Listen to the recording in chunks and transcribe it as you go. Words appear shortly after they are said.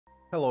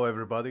Hello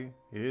everybody,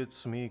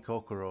 it's me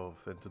Kokorov,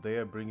 and today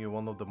I bring you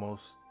one of the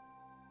most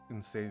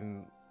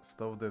insane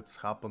stuff that's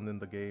happened in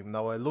the game.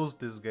 Now I lose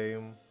this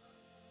game.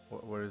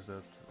 Where is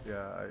it?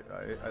 Yeah,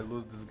 I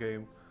lose this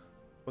game.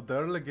 But the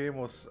early game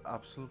was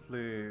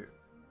absolutely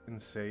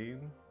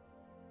insane.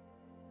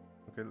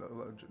 Okay,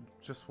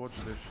 just watch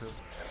this shit.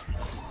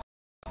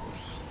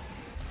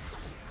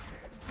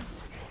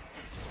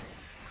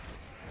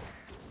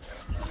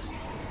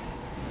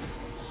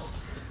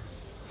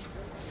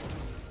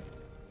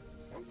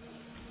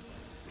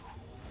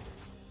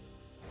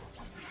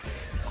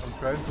 I'm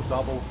trying to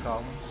double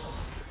come,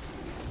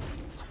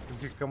 and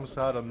he comes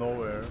out of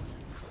nowhere.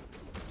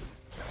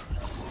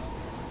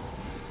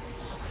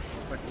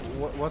 Like,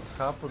 what's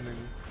happening?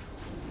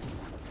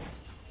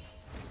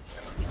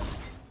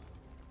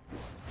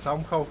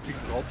 Somehow he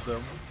got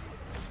them,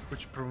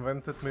 which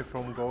prevented me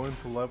from going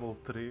to level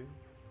 3.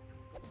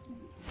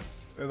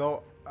 You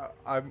know,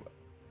 I'm...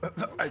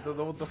 I don't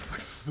know what the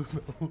fuck to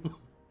do,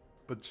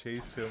 but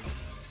chase him.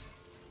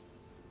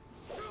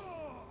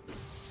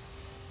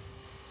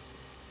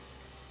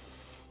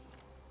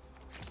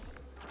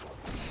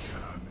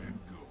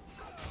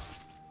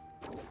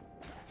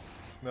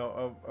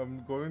 No,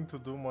 I'm going to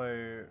do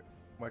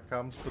my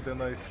camps, but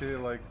then I see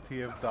like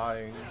TF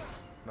dying,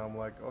 and I'm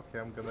like, okay,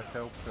 I'm gonna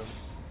help him.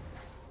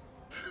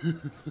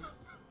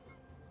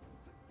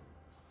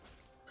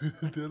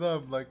 Then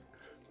I'm like,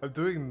 I'm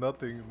doing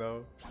nothing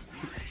now.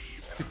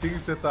 He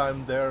thinks that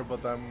I'm there,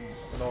 but I'm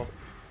not.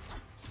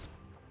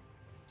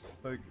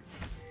 Like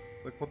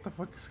what the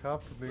fuck is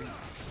happening?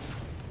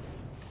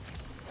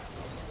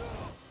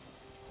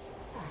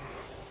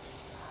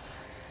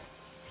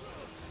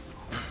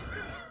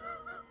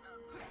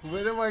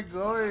 Where am I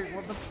going?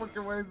 What the fuck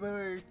am I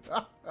doing?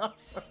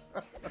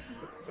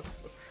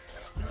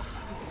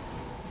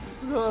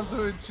 No, I'm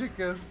doing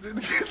chickens. And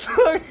he's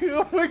like,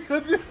 oh my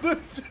god, you're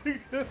doing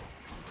chickens.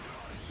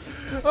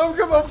 I'm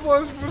gonna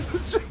flush for the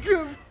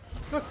chickens.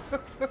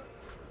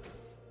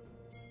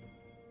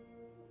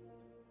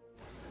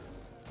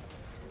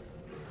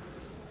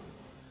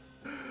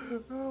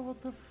 Oh,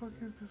 what the fuck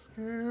is this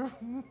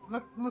game?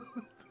 I love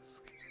this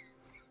game.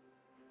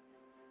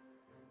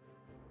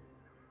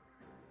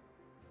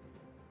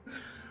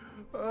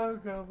 Oh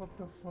god, what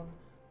the fuck?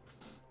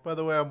 By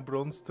the way, I'm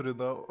bronze 3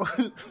 now.